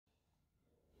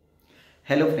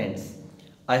Hello friends,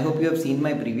 I hope you have seen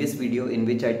my previous video in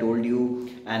which I told you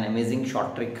an amazing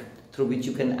short trick through which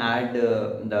you can add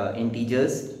the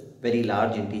integers, very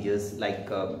large integers like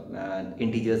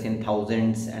integers in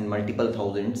thousands and multiple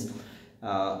thousands.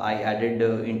 I added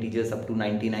integers up to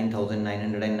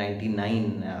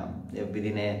 99,999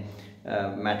 within a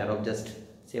matter of just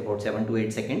say about 7 to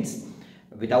 8 seconds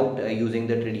without using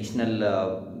the traditional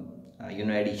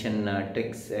addition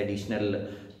tricks, additional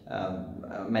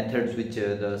methods which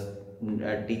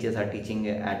the teachers are teaching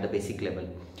at the basic level.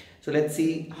 So let's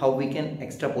see how we can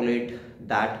extrapolate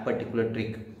that particular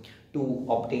trick to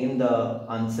obtain the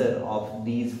answer of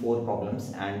these four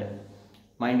problems. And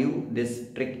mind you,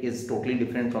 this trick is totally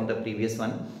different from the previous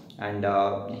one, and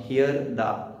here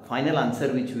the final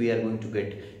answer which we are going to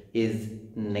get is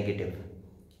negative.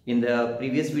 In the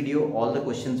previous video, all the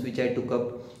questions which I took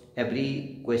up,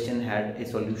 every question had a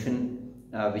solution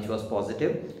which was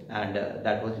positive, and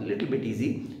that was a little bit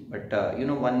easy, but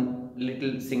one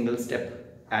little single step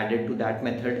added to that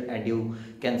method and you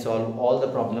can solve all the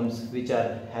problems which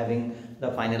are having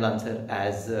the final answer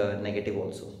as negative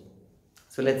also.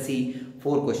 So let's see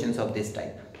four questions of this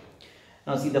type.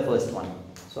 Now see the first one.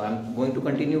 So I'm going to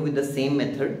continue with the same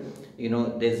method.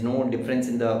 There's no difference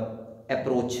in the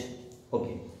approach.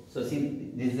 Okay, so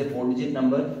see, this is a 4-digit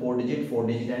number, 4-digit,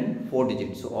 4-digit and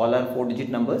 4-digit. So all are 4-digit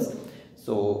numbers.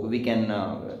 So we can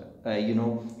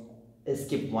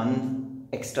skip one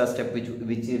extra step which will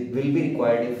be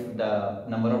required if the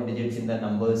number of digits in the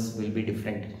numbers will be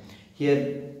different.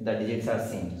 Here the digits are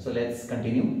same. So let's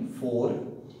continue. 4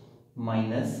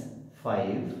 minus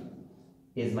 5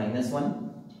 is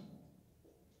 -1,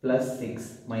 plus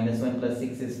 6, -1 plus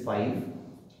 6 is 5,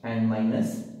 and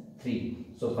minus 3.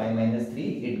 So 5 minus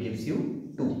 3, it gives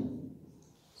you 2.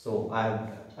 So I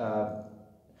have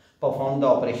performed the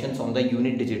operations on the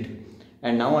unit digit,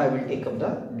 and now I will take up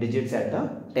the digits at the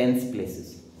tens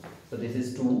places. So this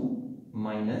is 2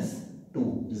 minus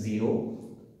 2, 0,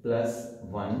 plus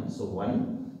 1, so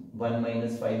 1. 1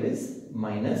 minus 5 is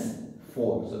minus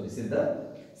 4, so this is the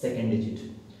second digit.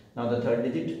 Now the third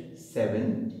digit,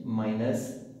 7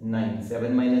 minus 9.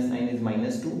 7 minus 9 is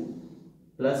minus 2,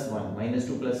 plus 1. Minus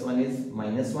 2 plus 1 is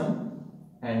minus 1,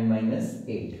 and minus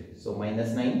 8. So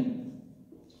minus 9.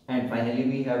 And finally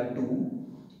we have 2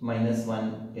 minus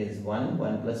 1 is 1.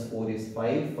 1 plus 4 is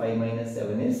 5. 5 minus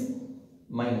 7 is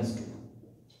minus 2.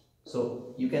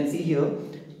 So you can see here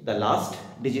the last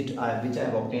digit which I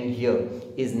have obtained here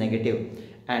is negative,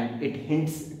 and it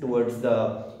hints towards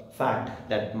the fact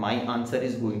that my answer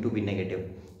is going to be negative.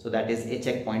 So that is a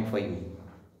checkpoint for you.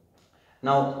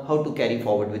 Now how to carry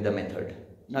forward with the method.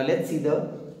 Now let's see the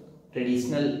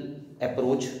traditional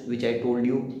approach which I told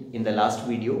you in the last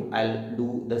video. I'll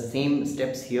do the same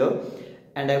steps here,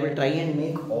 and I will try and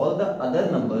make all the other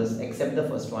numbers except the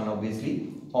first one, obviously,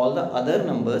 all the other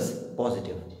numbers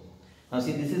positive. Now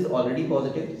see, this is already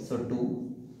positive, so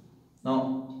 2.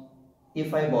 Now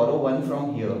if I borrow 1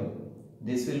 from here,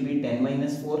 this will be 10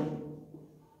 minus 4,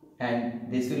 and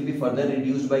this will be further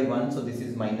reduced by 1, so this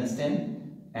is minus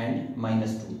 10 and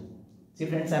minus 2. See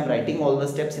friends, I am writing all the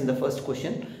steps in the first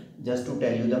question just to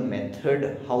tell you the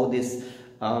method how this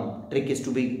trick is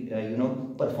to be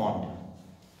performed.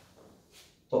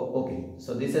 Oh, okay,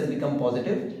 so this has become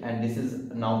positive and this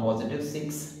is now positive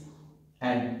 6,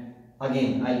 and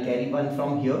again I'll carry 1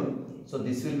 from here, so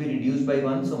this will be reduced by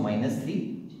 1, so minus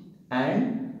 3,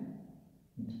 and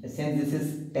since this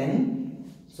is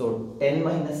 10, so 10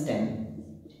 minus 10,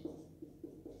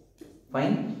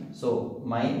 fine. So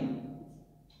my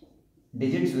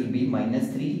digits will be minus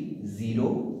 3,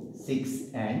 0,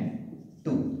 6 and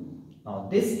 2. Now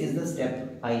this is the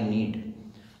step I need.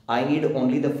 I need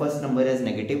only the first number as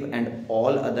negative and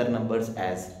all other numbers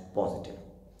as positive.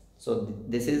 So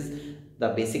this is the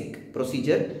basic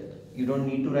procedure. You don't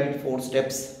need to write 4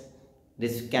 steps.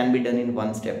 This can be done in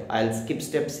 1 step. I'll skip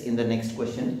steps in the next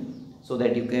question so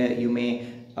that you may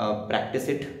practice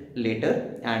it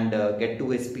later and get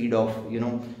to a speed of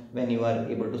when you are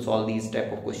able to solve these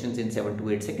type of questions in 7 to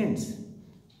 8 seconds.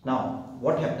 Now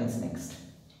what happens next?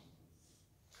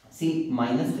 See,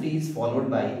 minus 3 is followed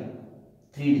by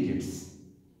 3 digits.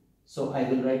 So I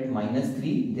will write minus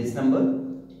 3, this number,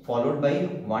 followed by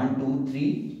 1, 2,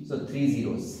 3, so 3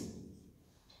 zeros.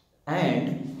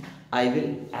 And I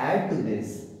will add to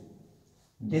this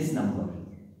number,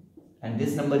 and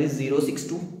this number is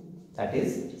 062, that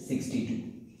is 62.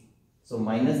 So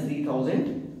minus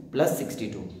 3000 plus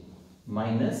 62,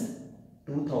 minus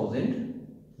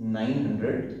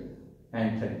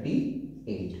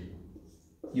 2938.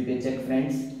 You can check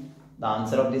friends, the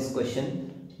answer of this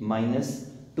question minus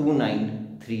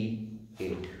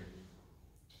 2938.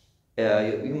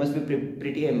 you must be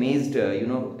pretty amazed,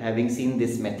 having seen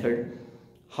this method,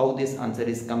 how this answer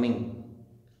is coming.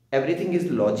 Everything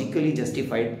is logically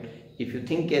justified. If you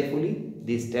think carefully,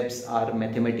 these steps are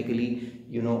mathematically,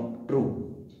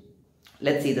 true.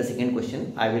 Let's see the second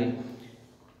question. I will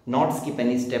not skip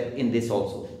any step in this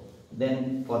also.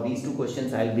 Then for these two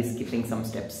questions, I will be skipping some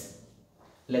steps.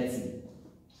 Let's see.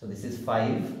 So this is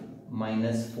 5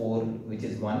 minus 4, which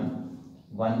is 1.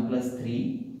 1 plus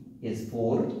 3 is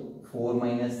 4. 4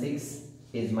 minus 6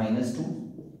 is minus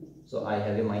 2. So I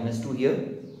have a minus 2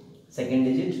 here. Second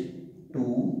digit,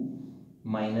 2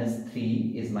 minus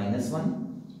 3 is minus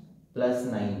 1. Plus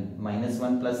 9. Minus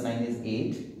 1 plus 9 is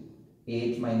 8.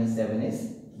 8 minus 7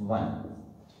 is 1.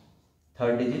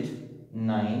 Third digit,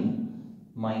 9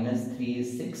 minus 3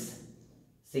 is 6.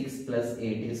 6 plus 8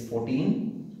 is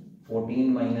 14.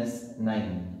 14 minus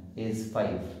 9 is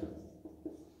 5.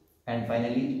 And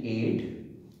finally 8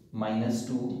 minus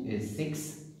 2 is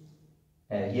 6.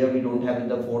 Here we don't have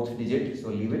the fourth digit, so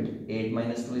leave it. 8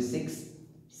 minus 2 is 6.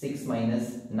 6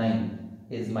 minus 9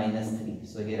 is minus 3.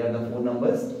 So here are the four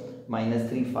numbers: minus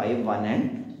 3, 5, 1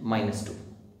 and minus 2.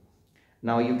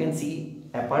 Now you can see,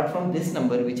 apart from this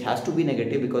number which has to be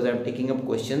negative, because I am taking up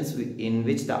questions in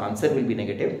which the answer will be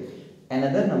negative,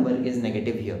 another number is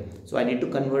negative here. So I need to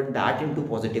convert that into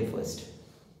positive first.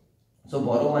 So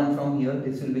borrow 1 from here.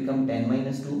 This will become 10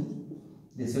 minus 2.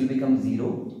 This will become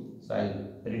 0. So I will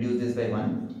reduce this by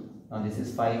 1. Now this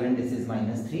is 5 and this is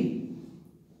minus 3.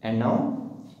 And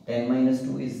now 10 minus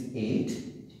 2 is 8.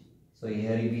 So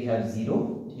here we have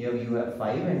 0. Here you have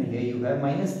 5 and here you have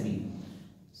minus 3.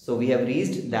 So we have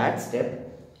reached that step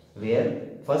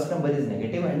where first number is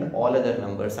negative and all other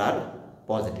numbers are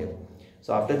positive.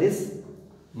 So after this,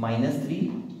 minus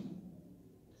 3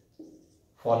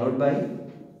 followed by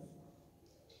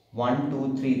 1,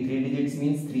 2, 3. 3 digits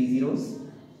means 3 zeros.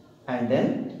 And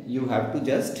then you have to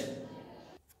just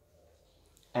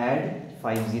add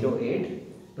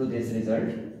 508 to this result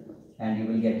and you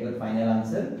will get your final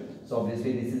answer. So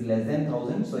obviously this is less than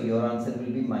 1000. So your answer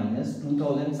will be minus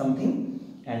 2000 something.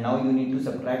 And now you need to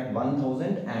subtract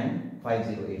 1000 and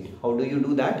 508. How do you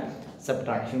do that?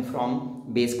 Subtraction from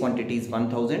base quantity is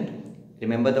 1000.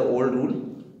 Remember the old rule,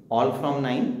 all from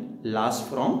 9, last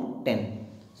from 10.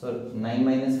 So 9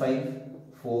 minus 5,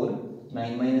 4,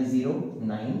 9 minus 0,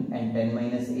 9 and 10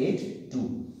 minus 8,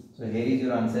 2. So here is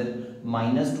your answer.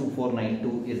 Minus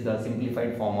 2492 is the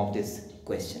simplified form of this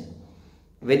question.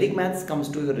 Vedic maths comes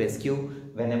to your rescue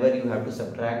whenever you have to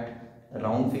subtract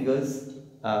round figures,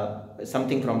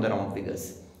 something from the round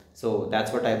figures. So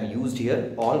that's what I have used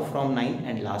here, all from 9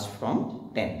 and last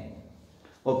from 10.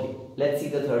 Okay, let's see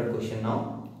the third question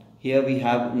now. Here we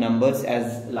have numbers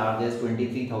as large as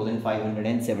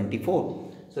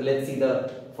 23,574. So let's see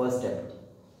the first step.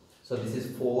 So this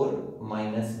is 4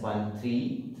 minus 1,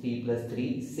 3, 3 plus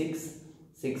 3, 6,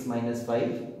 6 minus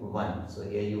 5, 1. So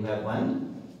here you have 1.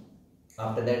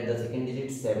 After that the second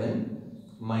digit 7,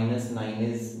 minus 9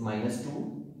 is minus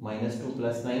 2, minus 2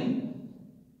 plus 9,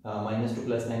 minus 2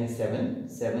 plus 9 is 7,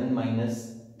 7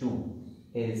 minus 2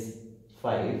 is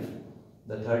 5.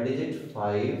 The third digit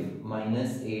 5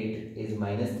 minus 8 is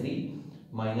minus 3,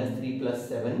 minus 3 plus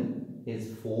 7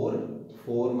 is 4,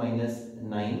 4 minus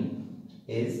 9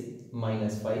 is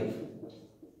minus 5.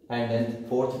 And then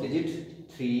fourth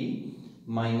digit 3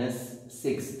 minus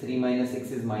 6, 3 minus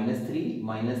 6 is minus 3,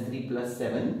 minus 3 plus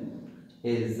 7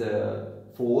 is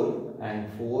 4 and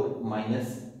 4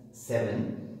 minus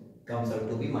 7 comes out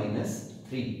to be minus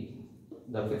 3.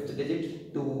 The fifth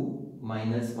digit 2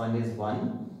 minus 1 is 1,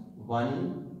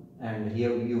 1 and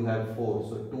here you have 4.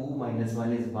 So 2 minus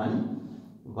 1 is 1,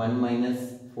 1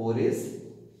 minus 4 is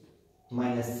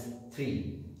minus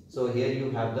 3. So here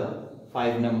you have the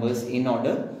 5 numbers in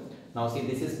order. Now see,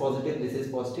 this is positive, this is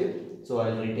positive. So I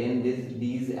will retain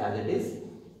these as it is.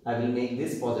 I will make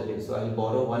this positive. So I will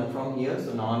borrow 1 from here.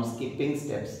 So now I am skipping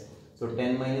steps. So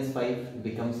 10 minus 5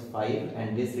 becomes 5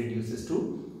 and this reduces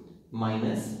to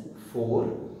minus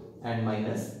 4 and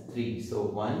minus 3. So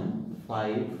 1,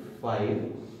 5,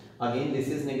 5. Again this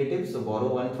is negative. So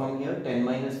borrow 1 from here. 10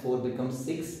 minus 4 becomes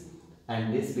 6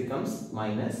 and this becomes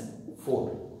minus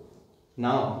 4.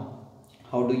 Now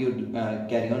how do you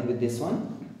carry on with this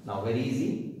one? Now very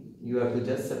easy. You have to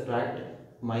just subtract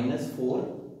minus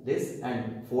 4 this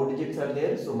and 4 digits are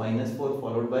there. So minus 4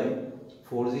 followed by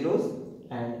 4 zeros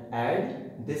and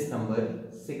add this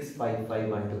number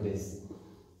 6551 to this.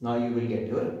 Now you will get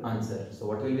your answer. So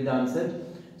what will be the answer?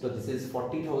 So this is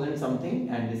 40,000 something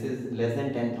and this is less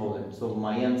than 10,000. So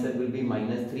my answer will be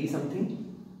minus 3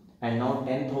 something and now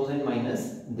 10,000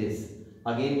 minus this.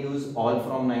 Again use all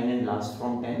from 9 and last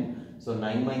from 10. So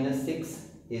 9 minus 6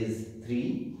 is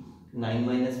 3 9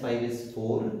 minus 5 is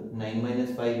 4, 9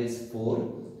 minus 5 is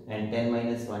 4, and 10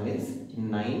 minus 1 is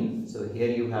 9. So here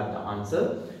you have the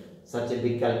answer. Such a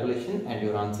big calculation and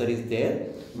your answer is there,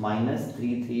 minus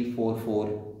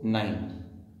 33449.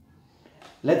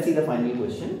 Let's see the final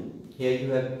question. Here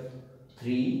you have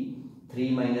 3,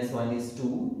 3 minus 1 is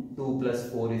 2, 2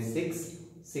 plus 4 is 6,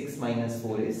 6 minus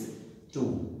 4 is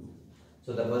 2.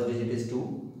 So the first digit is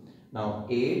 2. Now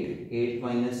 8, 8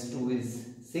 minus 2 is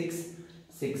 6,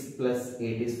 6 plus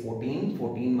 8 is 14,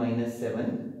 14 minus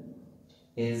 7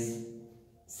 is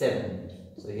 7.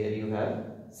 So here you have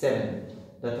 7.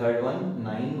 The third one,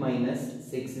 9 minus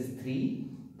 6 is 3,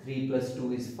 3 plus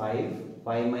 2 is 5,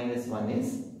 5 minus 1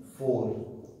 is 4.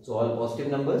 So all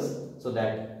positive numbers. So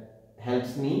that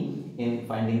helps me in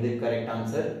finding the correct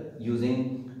answer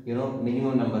using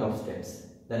minimum number of steps.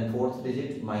 Then fourth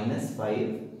digit, minus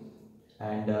 5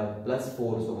 and plus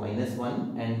 4, so minus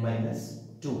 1 and minus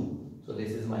 2. So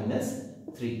this is minus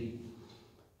 3.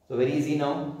 So very easy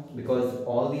now, because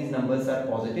all these numbers are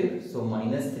positive. So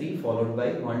minus 3 followed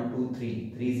by 1, 2,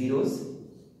 3, 3 zeros,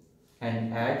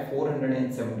 and add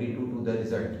 472 to the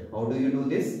result. How do you do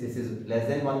this? This is less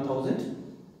than 1000.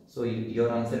 So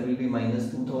your answer will be minus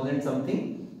 2000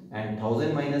 something, and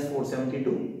 1000 minus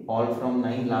 472, all from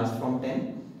 9, last from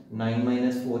 10. 9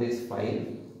 minus 4 is 5,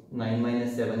 9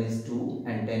 minus 7 is 2,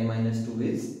 and 10 minus 2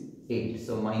 is 8.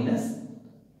 So minus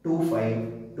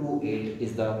 2528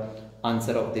 is the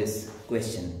answer of this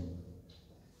question.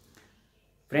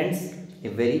 Friends, a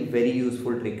very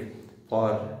useful trick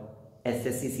for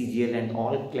SSC, CGL and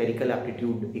all clerical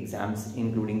aptitude exams,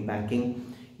 including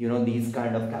banking. These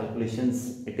kind of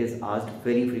calculations, it is asked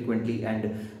very frequently,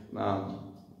 and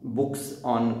books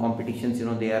on competitions,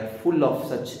 they are full of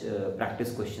such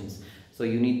practice questions. So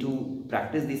you need to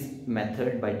practice this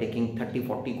method by taking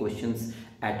 30-40 questions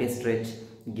at a stretch.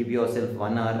 Give yourself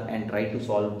 1 hour and try to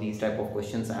solve these type of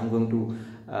questions. I am going to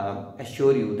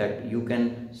assure you that you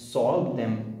can solve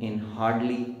them in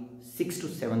hardly 6 to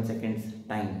 7 seconds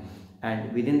time,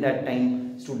 and within that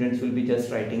time students will be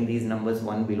just writing these numbers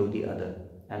one below the other,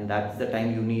 and that's the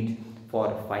time you need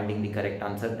for finding the correct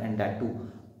answer, and that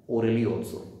too orally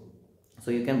also. So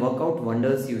you can work out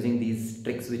wonders using these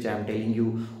tricks which I am telling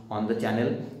you on the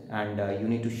channel, and you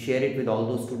need to share it with all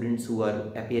those students who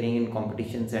are appearing in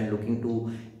competitions and looking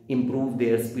to improve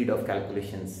their speed of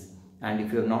calculations. And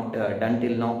if you have not done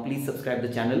till now, please subscribe the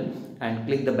channel and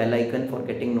click the bell icon for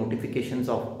getting notifications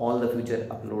of all the future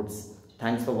uploads.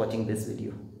 Thanks for watching this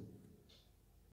video.